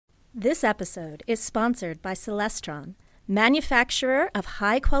This episode is sponsored by Celestron, manufacturer of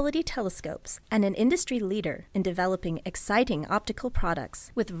high-quality telescopes and an industry leader in developing exciting optical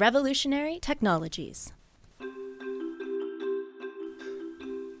products with revolutionary technologies.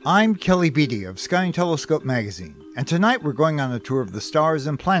 I'm Kelly Beatty of Sky and Telescope magazine, and tonight we're going on a tour of the stars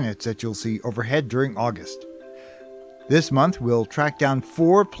and planets that you'll see overhead during August. This month we'll track down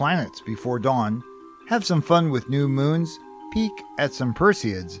 4 planets before dawn, have some fun with new moons, peek at some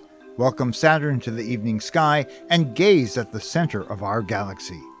Perseids, welcome Saturn to the evening sky, and gaze at the center of our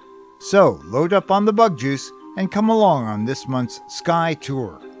galaxy. So load up on the bug juice and come along on this month's Sky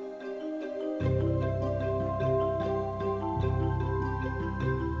Tour.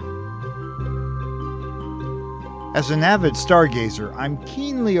 As an avid stargazer, I'm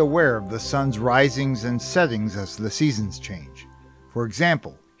keenly aware of the sun's risings and settings as the seasons change. For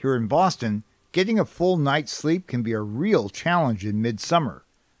example, here in Boston, getting a full night's sleep can be a real challenge in midsummer.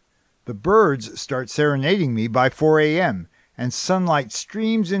 The birds start serenading me by 4 a.m., and sunlight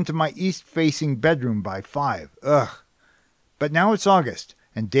streams into my east-facing bedroom by 5. Ugh! But now it's August,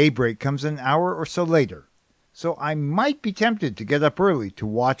 and daybreak comes an hour or so later, so I might be tempted to get up early to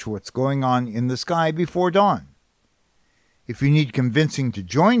watch what's going on in the sky before dawn. If you need convincing to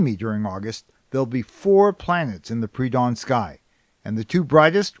join me during August, there'll be 4 planets in the pre-dawn sky, and the 2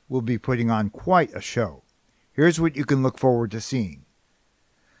 brightest will be putting on quite a show. Here's what you can look forward to seeing.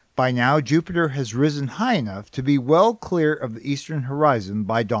 By now, Jupiter has risen high enough to be well clear of the eastern horizon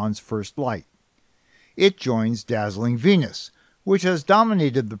by dawn's first light. It joins dazzling Venus, which has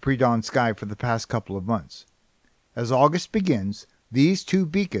dominated the pre-dawn sky for the past couple of months. As August begins, these 2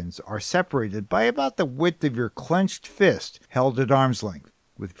 beacons are separated by about the width of your clenched fist held at arm's length,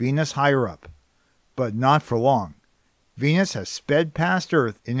 with Venus higher up. But not for long. Venus has sped past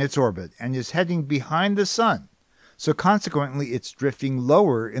Earth in its orbit and is heading behind the Sun, so consequently it's drifting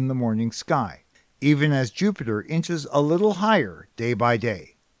lower in the morning sky, even as Jupiter inches a little higher day by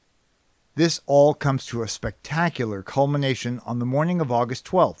day. This all comes to a spectacular culmination on the morning of August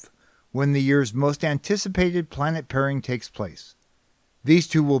 12th, when the year's most anticipated planet pairing takes place. These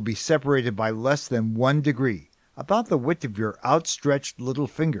 2 will be separated by less than 1 degree, about the width of your outstretched little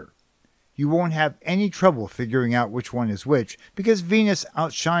finger. You won't have any trouble figuring out which one is which, because Venus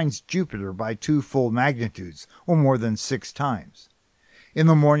outshines Jupiter by 2 full magnitudes, or more than 6 times. In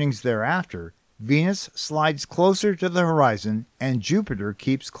the mornings thereafter, Venus slides closer to the horizon and Jupiter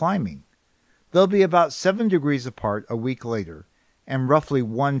keeps climbing. They'll be about 7 degrees apart a week later, and roughly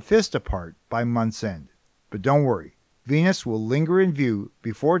 1 fist apart by month's end. But don't worry, Venus will linger in view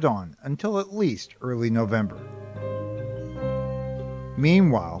before dawn until at least early November.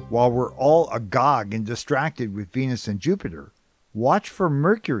 Meanwhile, while we're all agog and distracted with Venus and Jupiter, watch for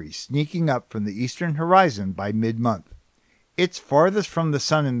Mercury sneaking up from the eastern horizon by mid-month. It's farthest from the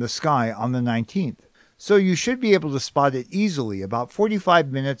Sun in the sky on the 19th, so you should be able to spot it easily about 45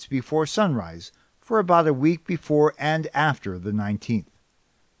 minutes before sunrise for about a week before and after the 19th.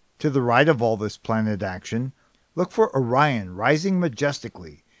 To the right of all this planet action, look for Orion rising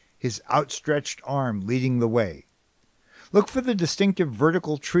majestically, his outstretched arm leading the way. Look for the distinctive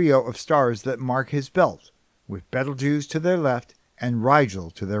vertical trio of stars that mark his belt, with Betelgeuse to their left and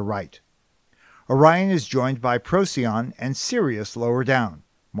Rigel to their right. Orion is joined by Procyon and Sirius lower down,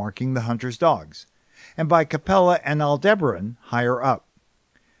 marking the hunter's dogs, and by Capella and Aldebaran higher up.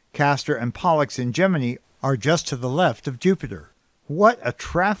 Castor and Pollux in Gemini are just to the left of Jupiter. What a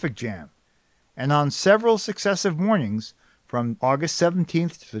traffic jam! And on several successive mornings, from August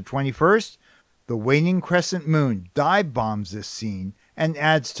 17th to the 21st, the waning crescent moon dive bombs this scene and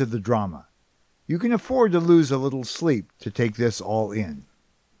adds to the drama. You can afford to lose a little sleep to take this all in.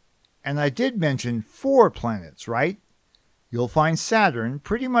 And I did mention 4 planets, right? You'll find Saturn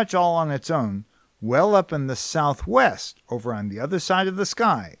pretty much all on its own, well up in the southwest over on the other side of the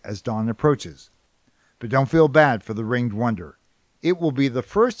sky as dawn approaches. But don't feel bad for the ringed wonder. It will be the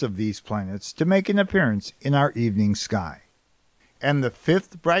first of these planets to make an appearance in our evening sky. And the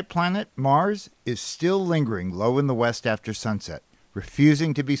 5th bright planet, Mars, is still lingering low in the west after sunset,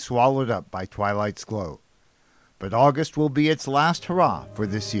 refusing to be swallowed up by twilight's glow. But August will be its last hurrah for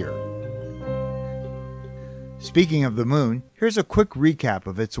this year. Speaking of the moon, here's a quick recap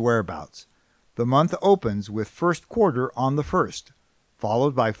of its whereabouts. The month opens with first quarter on the 1st,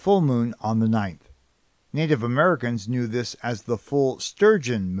 followed by full moon on the 9th. Native Americans knew this as the full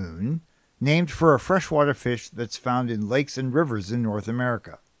sturgeon moon, named for a freshwater fish that's found in lakes and rivers in North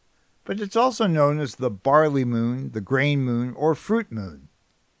America. But it's also known as the barley moon, the grain moon, or fruit moon.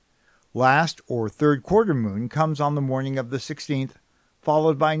 Last or third quarter moon comes on the morning of the 16th,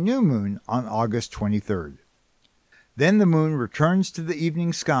 followed by new moon on August 23rd. Then the moon returns to the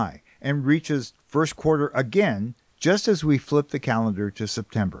evening sky and reaches first quarter again just as we flip the calendar to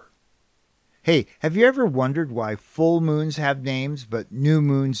September. Hey, have you ever wondered why full moons have names but new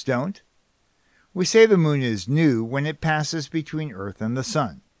moons don't? We say the moon is new when it passes between Earth and the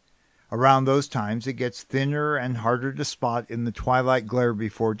sun. Around those times it gets thinner and harder to spot in the twilight glare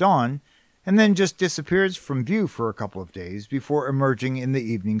before dawn, and then just disappears from view for a couple of days before emerging in the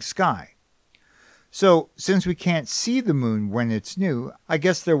evening sky. So, since we can't see the moon when it's new, I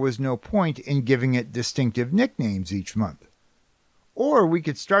guess there was no point in giving it distinctive nicknames each month. Or we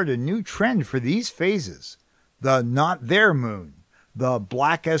could start a new trend for these phases. The not there moon, the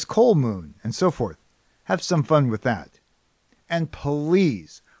black as coal moon, and so forth. Have some fun with that. And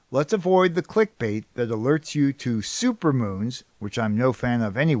please, let's avoid the clickbait that alerts you to supermoons, which I'm no fan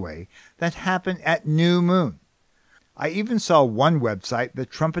of anyway, that happen at new moon. I even saw one website that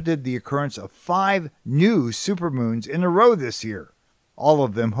trumpeted the occurrence of 5 new supermoons in a row this year. All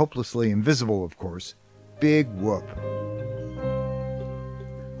of them hopelessly invisible, of course. Big whoop.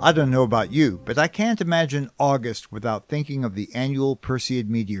 I don't know about you, but I can't imagine August without thinking of the annual Perseid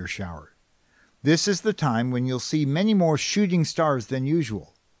meteor shower. This is the time when you'll see many more shooting stars than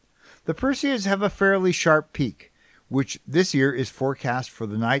usual. The Perseids have a fairly sharp peak, which this year is forecast for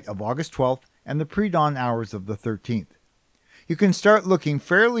the night of August 12th and the pre-dawn hours of the 13th. You can start looking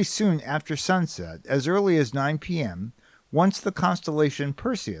fairly soon after sunset, as early as 9 p.m., once the constellation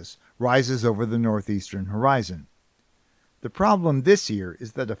Perseus rises over the northeastern horizon. The problem this year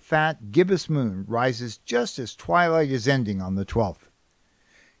is that a fat gibbous moon rises just as twilight is ending on the 12th.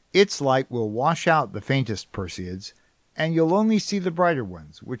 Its light will wash out the faintest Perseids, and you'll only see the brighter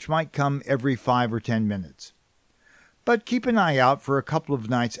ones, which might come every 5 or 10 minutes. But keep an eye out for a couple of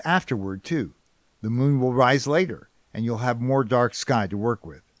nights afterward, too. The moon will rise later, and you'll have more dark sky to work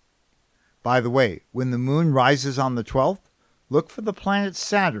with. By the way, when the moon rises on the 12th, look for the planet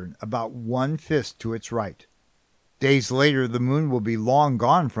Saturn about 1 fist to its right. Days later, the moon will be long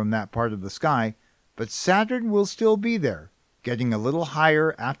gone from that part of the sky, but Saturn will still be there, getting a little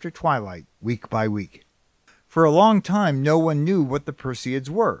higher after twilight, week by week. For a long time, no one knew what the Perseids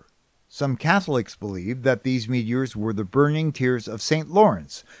were. Some Catholics believe that these meteors were the burning tears of St.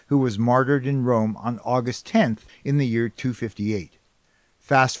 Lawrence, who was martyred in Rome on August 10th in the year 258.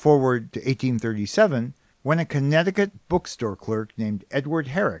 Fast forward to 1837, when a Connecticut bookstore clerk named Edward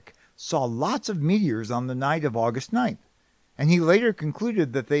Herrick saw lots of meteors on the night of August 9th, and he later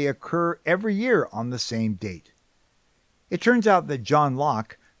concluded that they occur every year on the same date. It turns out that John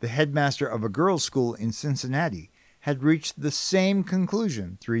Locke, the headmaster of a girls' school in Cincinnati, had reached the same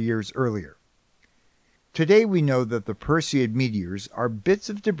conclusion 3 years earlier. Today we know that the Perseid meteors are bits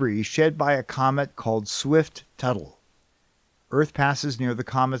of debris shed by a comet called Swift-Tuttle. Earth passes near the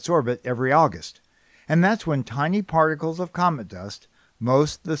comet's orbit every August, and that's when tiny particles of comet dust,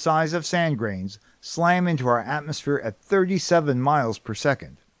 most the size of sand grains, slam into our atmosphere at 37 miles per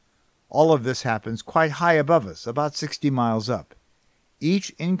second. All of this happens quite high above us, about 60 miles up.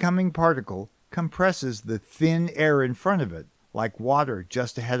 Each incoming particle compresses the thin air in front of it, like water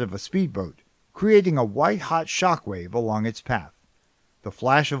just ahead of a speedboat, creating a white-hot shock wave along its path. The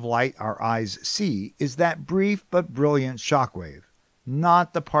flash of light our eyes see is that brief but brilliant shock wave,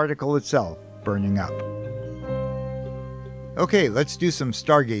 not the particle itself burning up. Okay, let's do some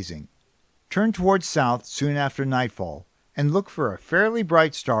stargazing. Turn towards south soon after nightfall and look for a fairly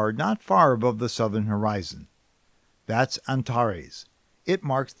bright star not far above the southern horizon. That's Antares. It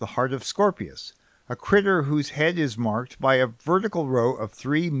marks the heart of Scorpius, a critter whose head is marked by a vertical row of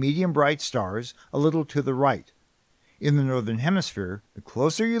 3 medium-bright stars a little to the right. In the northern hemisphere, the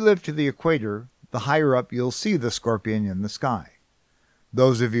closer you live to the equator, the higher up you'll see the scorpion in the sky.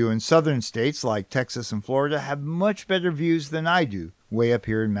 Those of you in southern states like Texas and Florida have much better views than I do, way up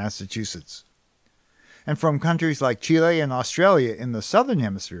here in Massachusetts. And from countries like Chile and Australia in the southern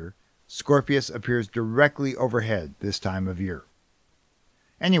hemisphere, Scorpius appears directly overhead this time of year.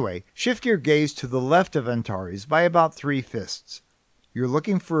 Anyway, shift your gaze to the left of Antares by about 3 fists. You're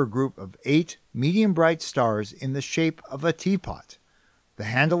looking for a group of 8 medium-bright stars in the shape of a teapot. The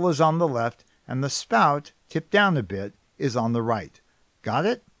handle is on the left, and the spout, tipped down a bit, is on the right. Got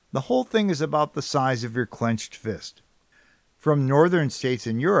it? The whole thing is about the size of your clenched fist. From northern states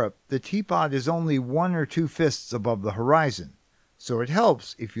in Europe, the teapot is only 1 or 2 fists above the horizon, so it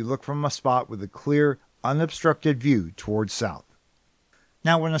helps if you look from a spot with a clear, unobstructed view towards south.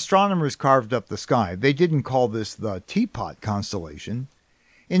 Now, when astronomers carved up the sky, they didn't call this the Teapot constellation.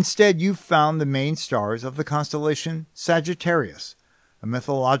 Instead, you've found the main stars of the constellation Sagittarius, a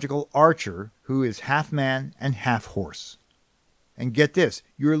mythological archer who is half man and half horse. And get this,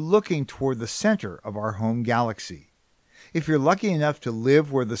 you're looking toward the center of our home galaxy. If you're lucky enough to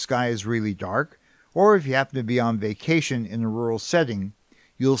live where the sky is really dark, or if you happen to be on vacation in a rural setting,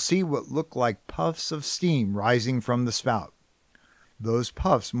 you'll see what look like puffs of steam rising from the spout. Those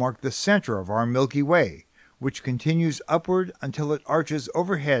puffs mark the center of our Milky Way, which continues upward until it arches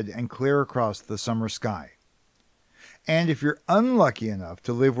overhead and clear across the summer sky. And if you're unlucky enough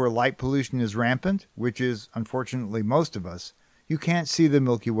to live where light pollution is rampant, which is unfortunately most of us, you can't see the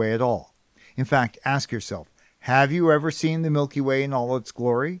Milky Way at all. In fact, ask yourself, have you ever seen the Milky Way in all its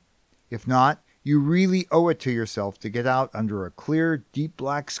glory? If not, you really owe it to yourself to get out under a clear, deep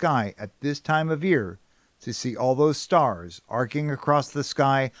black sky at this time of year to see all those stars arcing across the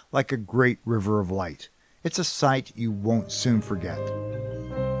sky like a great river of light. It's a sight you won't soon forget.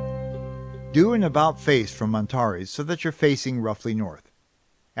 Do an about face from Antares so that you're facing roughly north.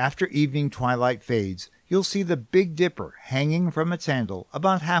 After evening twilight fades, you'll see the Big Dipper hanging from its handle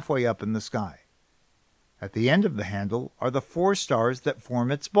about halfway up in the sky. At the end of the handle are the 4 stars that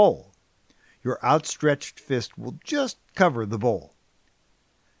form its bowl. Your outstretched fist will just cover the bowl.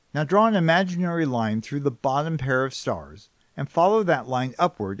 Now draw an imaginary line through the bottom pair of stars and follow that line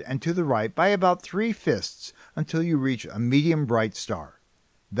upward and to the right by about 3 fists until you reach a medium bright star.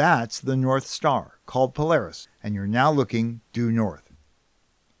 That's the North Star, called Polaris, and you're now looking due north.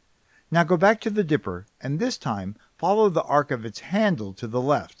 Now go back to the Dipper, and this time follow the arc of its handle to the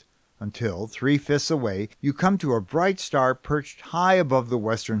left, until 3 fists away you come to a bright star perched high above the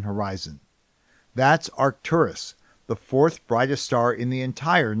western horizon. That's Arcturus, the 4th brightest star in the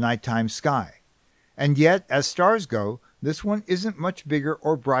entire nighttime sky. And yet, as stars go, this one isn't much bigger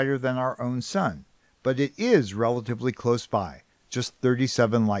or brighter than our own sun, but it is relatively close by, just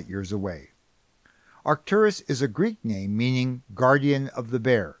 37 light-years away. Arcturus is a Greek name meaning guardian of the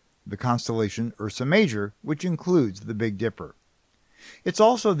bear, the constellation Ursa Major, which includes the Big Dipper. It's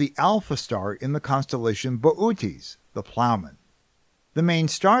also the alpha star in the constellation Boötes, the plowman. The main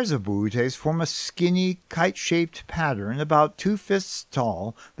stars of Boötes form a skinny, kite-shaped pattern about 2 fists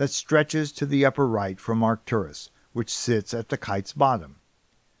tall that stretches to the upper right from Arcturus, which sits at the kite's bottom.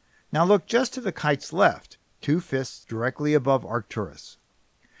 Now look just to the kite's left, 2 fists directly above Arcturus.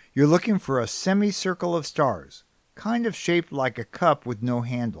 You're looking for a semicircle of stars, kind of shaped like a cup with no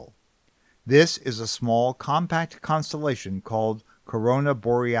handle. This is a small, compact constellation called Corona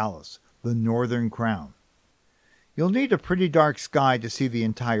Borealis, the Northern Crown. You'll need a pretty dark sky to see the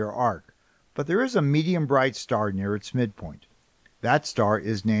entire arc, but there is a medium bright star near its midpoint. That star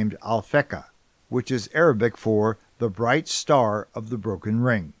is named Alphecca, which is Arabic for the bright star of the broken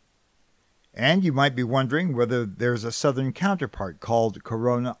ring. And you might be wondering whether there's a southern counterpart called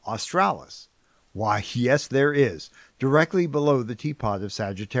Corona Australis. Why, yes, there is, directly below the teapot of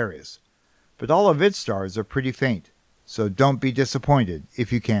Sagittarius. But all of its stars are pretty faint, so don't be disappointed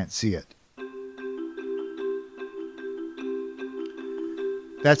if you can't see it.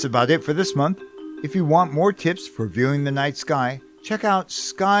 That's about it for this month. If you want more tips for viewing the night sky, check out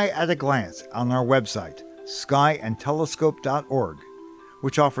Sky at a Glance on our website, skyandtelescope.org,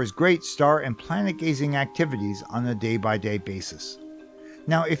 which offers great star and planet gazing activities on a day-by-day basis.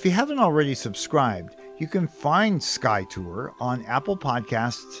 Now, if you haven't already subscribed, you can find Sky Tour on Apple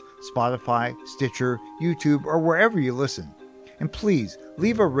Podcasts, Spotify, Stitcher, YouTube, or wherever you listen. And please,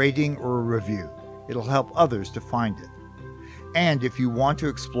 leave a rating or a review. It'll help others to find it. And if you want to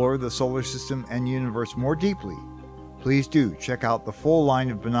explore the solar system and universe more deeply, please do check out the full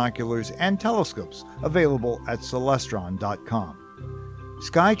line of binoculars and telescopes available at Celestron.com.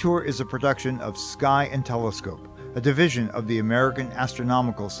 Sky Tour is a production of Sky and Telescope, a division of the American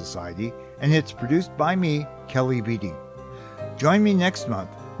Astronomical Society, and it's produced by me, Kelly Beatty. Join me next month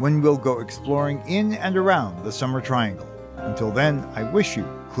when we'll go exploring in and around the Summer Triangle. Until then, I wish you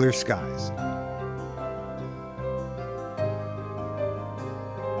clear skies.